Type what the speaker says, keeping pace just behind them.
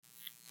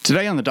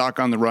Today on the Doc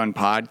on the Run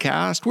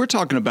podcast, we're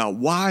talking about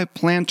why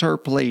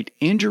plantar plate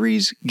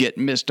injuries get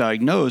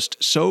misdiagnosed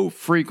so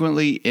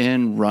frequently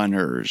in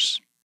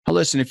runners. Now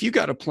listen, if you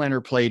got a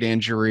plantar plate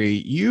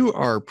injury, you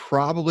are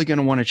probably going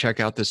to want to check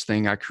out this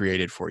thing I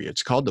created for you.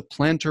 It's called the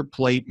Plantar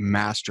Plate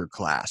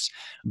Masterclass.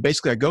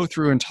 Basically, I go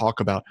through and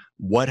talk about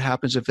what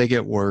happens if they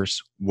get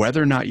worse,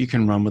 whether or not you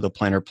can run with a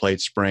plantar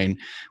plate sprain,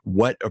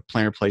 what a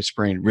plantar plate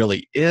sprain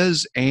really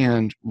is,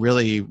 and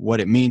really what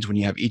it means when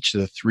you have each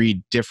of the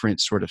three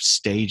different sort of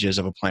stages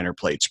of a plantar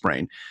plate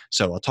sprain.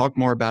 So I'll talk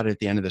more about it at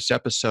the end of this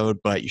episode,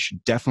 but you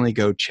should definitely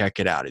go check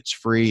it out. It's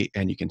free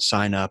and you can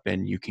sign up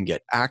and you can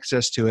get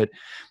access to it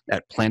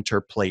at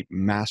Plantar Plate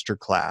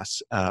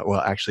Masterclass.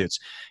 Actually, it's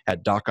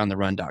at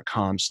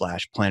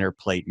docontherun.com/plantar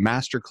plate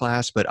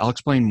masterclass, but I'll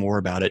explain more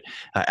about it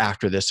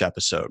after this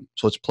episode.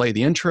 So let's play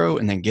the intro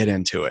and then get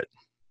into it.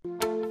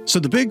 So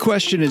the big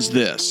question is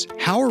this: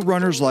 how are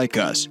runners like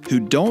us, who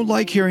don't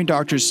like hearing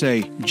doctors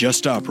say, just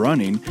stop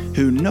running,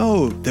 who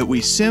know that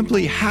we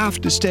simply have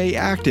to stay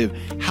active,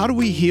 how do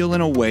we heal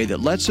in a way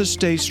that lets us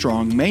stay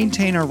strong,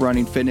 maintain our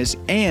running fitness,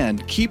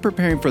 and keep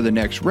preparing for the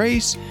next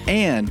race,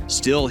 and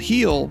still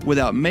heal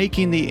without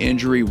making the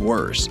injury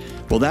worse?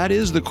 Well, that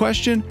is the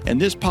question, and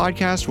this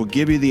podcast will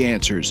give you the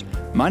answers.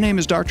 My name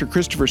is Dr.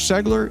 Christopher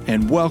Segler,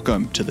 and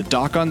welcome to the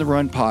Doc on the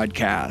Run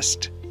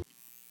podcast.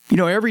 You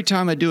know, every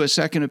time I do a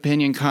second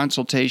opinion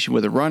consultation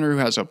with a runner who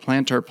has a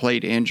plantar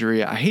plate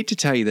injury, I hate to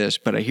tell you this,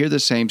 but I hear the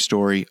same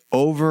story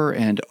over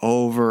and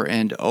over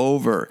and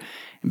over.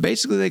 And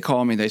basically, they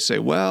call me, they say,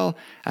 well,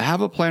 I have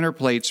a plantar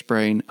plate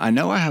sprain. I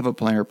know I have a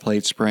plantar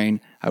plate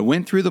sprain. I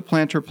went through the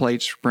plantar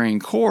plate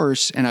sprain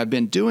course, and I've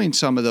been doing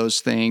some of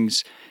those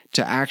things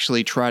to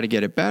actually try to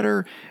get it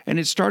better, and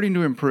it's starting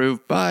to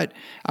improve, but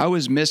I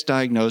was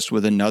misdiagnosed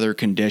with another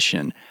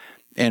condition.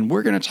 And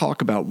we're going to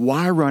talk about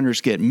why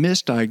runners get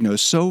misdiagnosed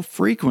so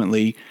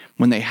frequently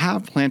when they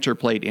have plantar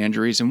plate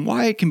injuries and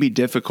why it can be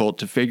difficult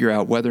to figure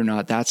out whether or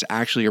not that's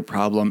actually a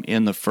problem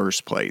in the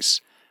first place.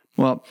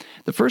 Well,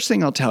 the first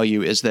thing I'll tell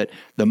you is that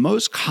the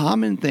most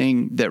common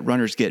thing that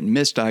runners get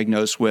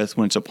misdiagnosed with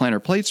when it's a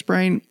plantar plate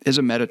sprain is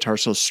a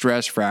metatarsal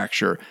stress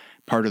fracture.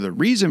 Part of the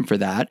reason for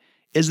that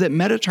is that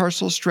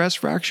metatarsal stress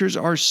fractures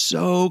are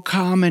so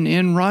common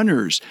in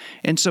runners.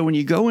 And so when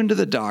you go into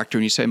the doctor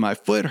and you say, my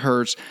foot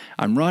hurts,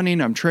 I'm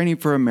running, I'm training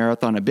for a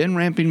marathon, I've been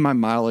ramping my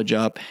mileage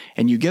up,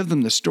 and you give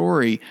them the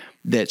story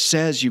that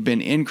says you've been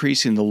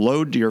increasing the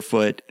load to your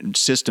foot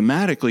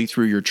systematically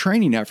through your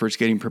training efforts,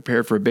 getting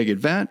prepared for a big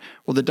event,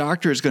 well, the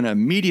doctor is going to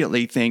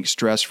immediately think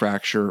stress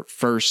fracture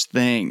first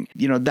thing.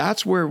 You know,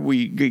 that's where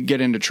we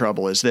get into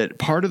trouble, is that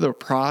part of the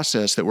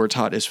process that we're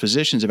taught as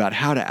physicians about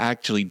how to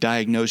actually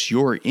diagnose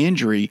your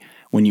injury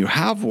when you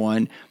have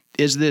one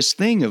is this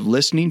thing of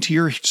listening to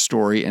your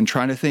story and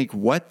trying to think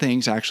what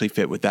things actually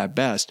fit with that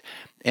best.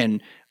 And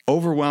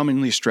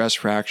overwhelmingly, stress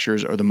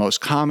fractures are the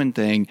most common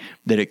thing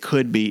that it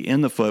could be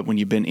in the foot when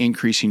you've been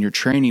increasing your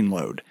training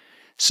load.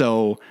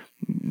 So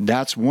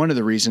that's one of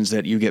the reasons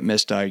that you get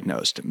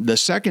misdiagnosed. The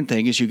second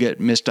thing is you get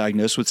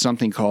misdiagnosed with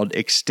something called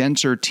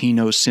extensor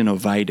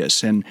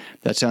tenosynovitis. And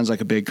that sounds like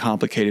a big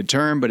complicated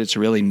term, but it's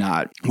really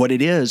not. What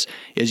it is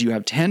you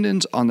have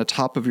tendons on the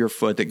top of your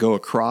foot that go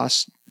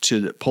across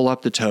to pull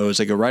up the toes.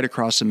 They go right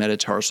across the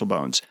metatarsal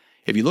bones.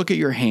 If you look at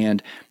your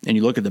hand and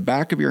you look at the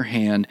back of your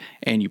hand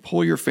and you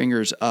pull your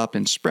fingers up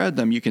and spread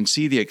them, you can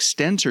see the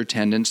extensor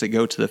tendons that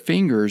go to the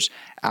fingers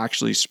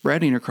actually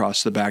spreading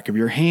across the back of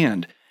your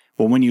hand.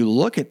 Well, when you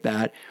look at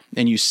that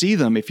and you see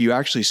them, if you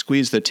actually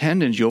squeeze the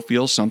tendons, you'll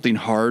feel something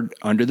hard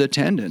under the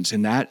tendons,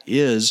 and that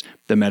is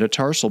the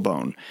metatarsal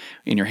bone.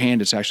 In your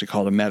hand, it's actually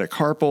called a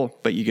metacarpal,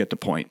 but you get the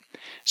point.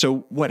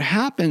 So what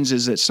happens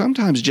is that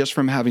sometimes just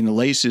from having the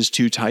laces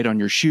too tight on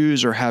your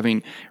shoes or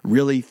having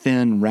really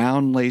thin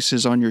round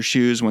laces on your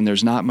shoes when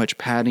there's not much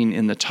padding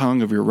in the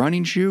tongue of your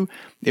running shoe,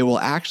 it will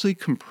actually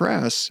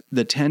compress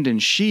the tendon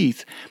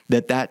sheath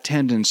that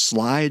tendon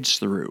slides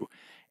through.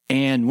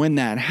 And when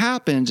that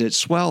happens, it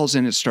swells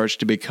and it starts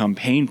to become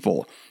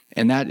painful.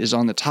 And that is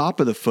on the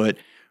top of the foot,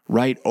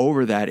 right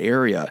over that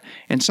area.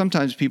 And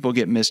sometimes people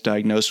get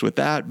misdiagnosed with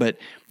that, but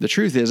the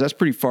truth is that's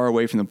pretty far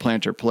away from the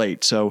plantar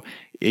plate. So,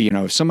 you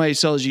know, if somebody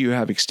tells you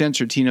have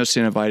extensor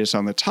tenosynovitis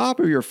on the top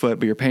of your foot,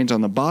 but your pain's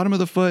on the bottom of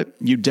the foot,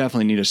 you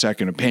definitely need a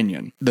second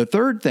opinion. The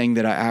third thing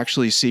that I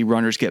actually see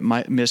runners get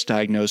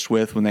misdiagnosed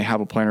with when they have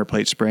a plantar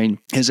plate sprain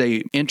is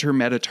a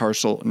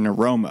intermetatarsal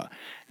neuroma.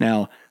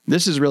 Now,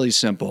 this is really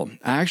simple.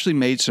 I actually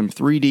made some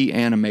 3D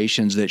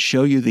animations that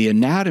show you the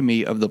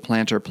anatomy of the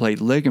plantar plate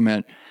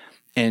ligament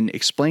and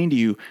explain to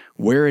you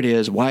where it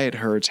is, why it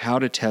hurts, how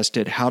to test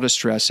it, how to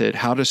stress it,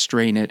 how to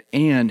strain it,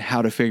 and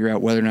how to figure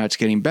out whether or not it's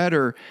getting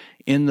better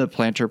in the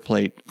plantar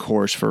plate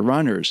course for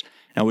runners.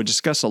 Now, we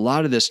discuss a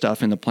lot of this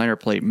stuff in the Plantar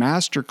Plate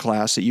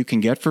Masterclass that you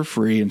can get for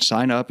free and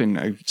sign up, and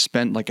I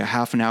spent like a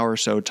half an hour or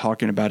so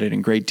talking about it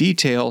in great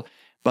detail.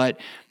 But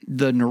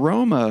the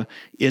neuroma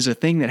is a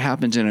thing that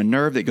happens in a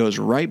nerve that goes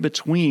right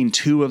between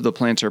two of the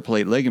plantar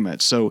plate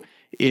ligaments. So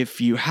if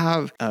you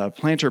have a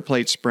plantar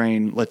plate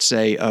sprain, let's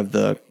say of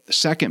the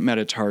second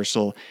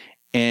metatarsal,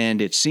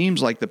 And it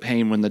seems like the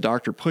pain when the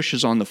doctor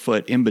pushes on the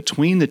foot in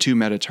between the two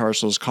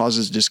metatarsals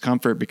causes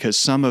discomfort because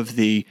some of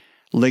the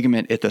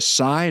ligament at the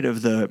side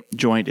of the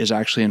joint is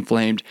actually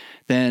inflamed.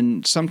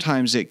 Then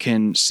sometimes it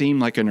can seem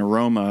like a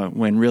neuroma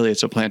when really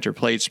it's a plantar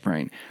plate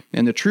sprain.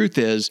 And the truth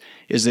is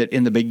that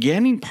in the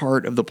beginning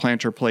part of the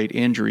plantar plate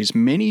injuries,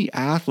 many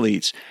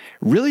athletes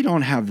really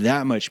don't have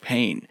that much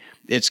pain.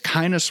 It's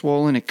kind of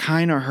swollen, it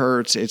kind of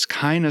hurts, it's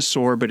kind of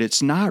sore, but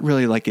it's not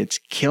really like it's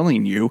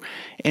killing you.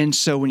 And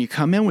so when you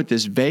come in with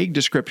this vague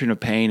description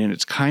of pain and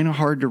it's kind of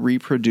hard to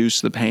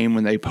reproduce the pain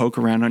when they poke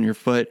around on your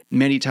foot,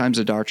 many times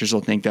the doctors will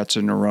think that's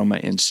a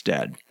neuroma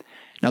instead.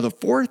 Now, the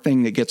fourth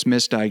thing that gets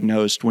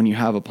misdiagnosed when you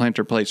have a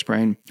plantar plate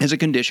sprain is a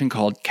condition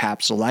called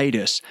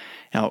capsulitis.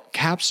 Now,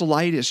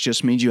 capsulitis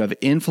just means you have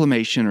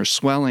inflammation or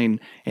swelling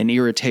and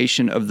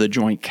irritation of the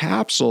joint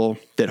capsule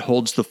that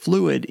holds the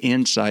fluid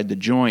inside the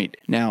joint.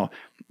 Now,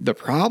 the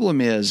problem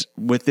is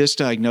with this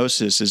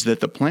diagnosis is that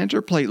the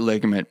plantar plate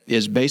ligament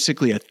is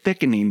basically a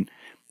thickening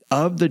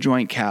of the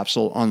joint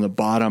capsule on the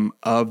bottom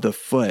of the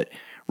foot,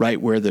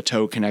 right where the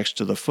toe connects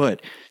to the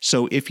foot.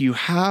 So if you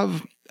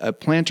have a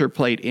plantar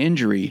plate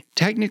injury,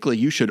 technically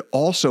you should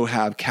also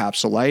have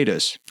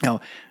capsulitis.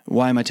 Now,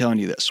 why am I telling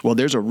you this? Well,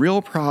 there's a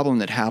real problem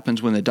that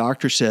happens when the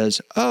doctor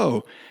says,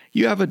 oh,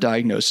 you have a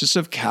diagnosis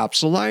of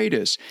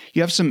capsulitis.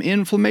 You have some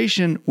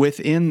inflammation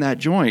within that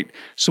joint.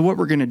 So what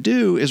we're going to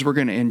do is we're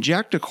going to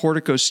inject a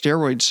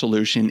corticosteroid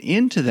solution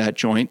into that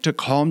joint to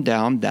calm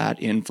down that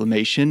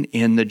inflammation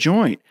in the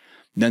joint.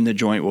 Then the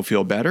joint will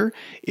feel better,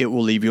 it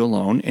will leave you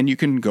alone, and you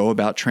can go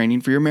about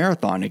training for your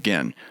marathon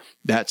again.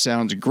 That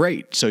sounds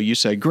great. So you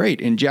say,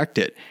 great, inject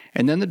it.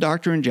 And then the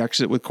doctor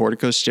injects it with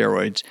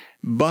corticosteroids,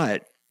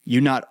 but you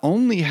not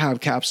only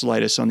have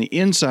capsulitis on the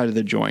inside of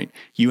the joint,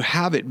 you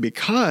have it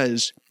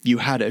because you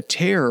had a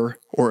tear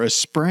or a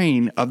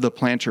sprain of the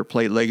plantar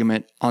plate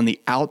ligament on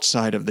the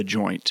outside of the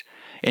joint.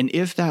 And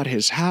if that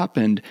has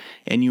happened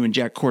and you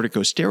inject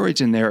corticosteroids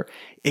in there,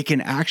 it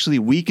can actually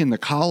weaken the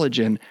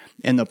collagen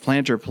and the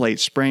plantar plate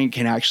sprain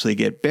can actually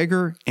get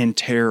bigger and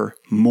tear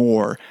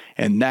more.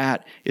 And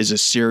that is a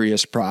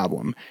serious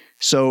problem.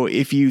 So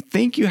if you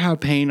think you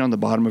have pain on the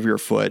bottom of your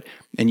foot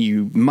and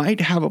you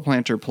might have a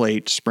plantar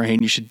plate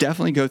sprain, you should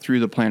definitely go through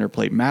the plantar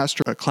plate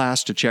master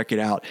class to check it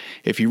out.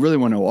 If you really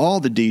want to know all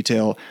the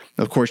detail,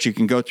 of course, you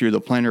can go through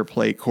the plantar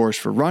plate course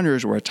for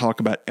runners where I talk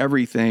about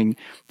everything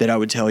that I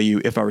would tell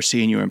you if I were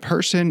seeing you in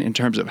person in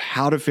terms of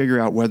how to figure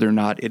out whether or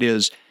not it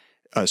is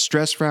a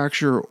stress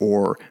fracture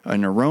or a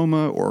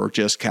neuroma or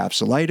just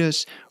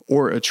capsulitis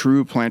or a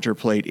true plantar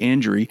plate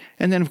injury.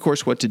 And then, of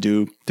course, what to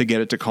do to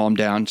get it to calm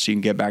down so you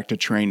can get back to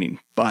training.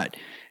 But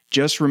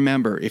just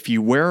remember, if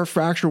you wear a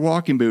fracture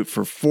walking boot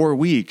for 4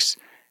 weeks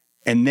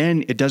and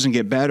then it doesn't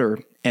get better,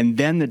 and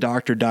then the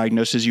doctor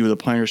diagnoses you with a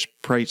plantar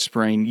plate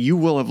sprain, you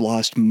will have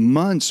lost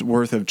months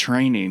worth of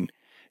training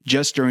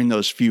just during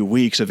those few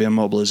weeks of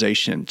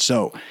immobilization.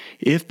 So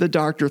if the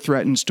doctor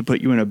threatens to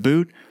put you in a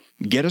boot,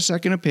 get a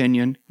second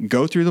opinion,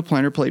 go through the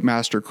plantar plate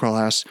master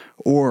class,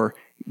 or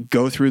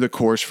go through the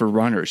course for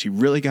runners. You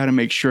really got to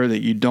make sure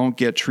that you don't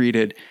get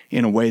treated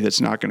in a way that's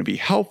not going to be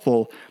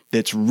helpful,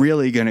 that's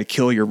really going to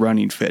kill your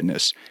running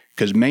fitness.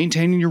 Because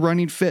maintaining your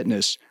running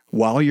fitness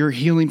while you're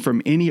healing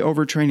from any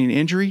overtraining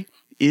injury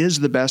is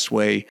the best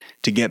way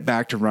to get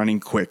back to running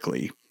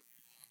quickly.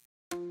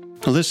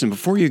 Now listen,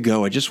 before you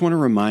go, I just want to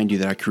remind you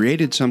that I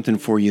created something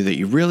for you that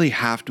you really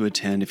have to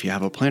attend if you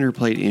have a plantar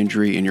plate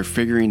injury and you're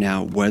figuring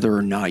out whether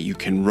or not you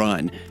can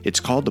run. It's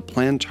called the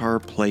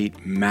Plantar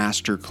Plate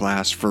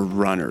Masterclass for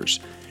Runners.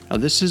 Now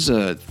this is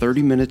a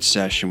 30-minute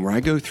session where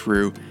I go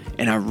through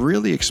and I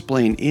really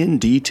explain in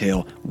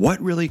detail what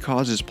really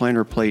causes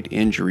plantar plate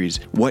injuries,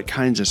 what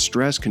kinds of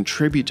stress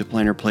contribute to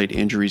plantar plate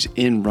injuries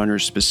in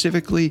runners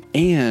specifically,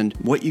 and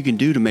what you can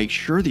do to make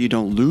sure that you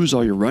don't lose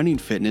all your running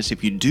fitness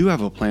if you do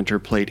have a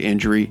plantar plate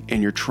injury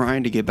and you're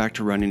trying to get back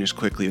to running as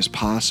quickly as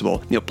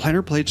possible. You know,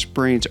 plantar plate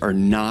sprains are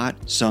not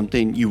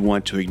something you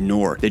want to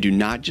ignore. They do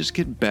not just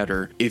get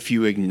better if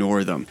you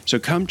ignore them. So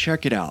come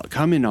check it out.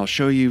 Come in, I'll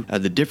show you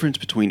the difference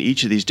between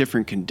each of these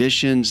different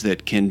conditions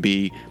that can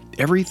be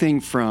everything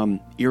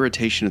from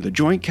irritation of the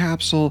joint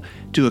capsule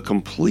to a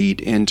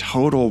complete and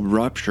total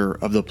rupture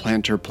of the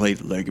plantar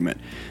plate ligament.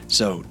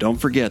 So don't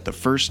forget, the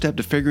first step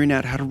to figuring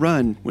out how to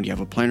run when you have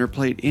a plantar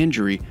plate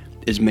injury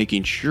is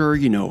making sure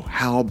you know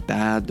how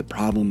bad the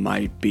problem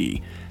might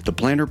be. The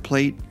Plantar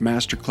Plate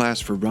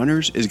Masterclass for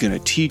Runners is going to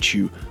teach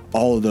you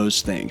all of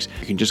those things.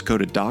 You can just go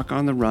to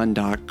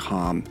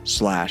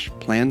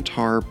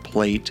docontherun.com/plantar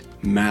plate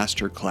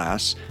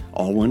masterclass,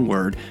 all one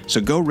word. So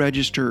go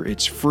register.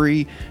 It's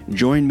free.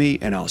 Join me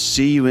and I'll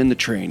see you in the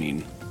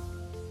training.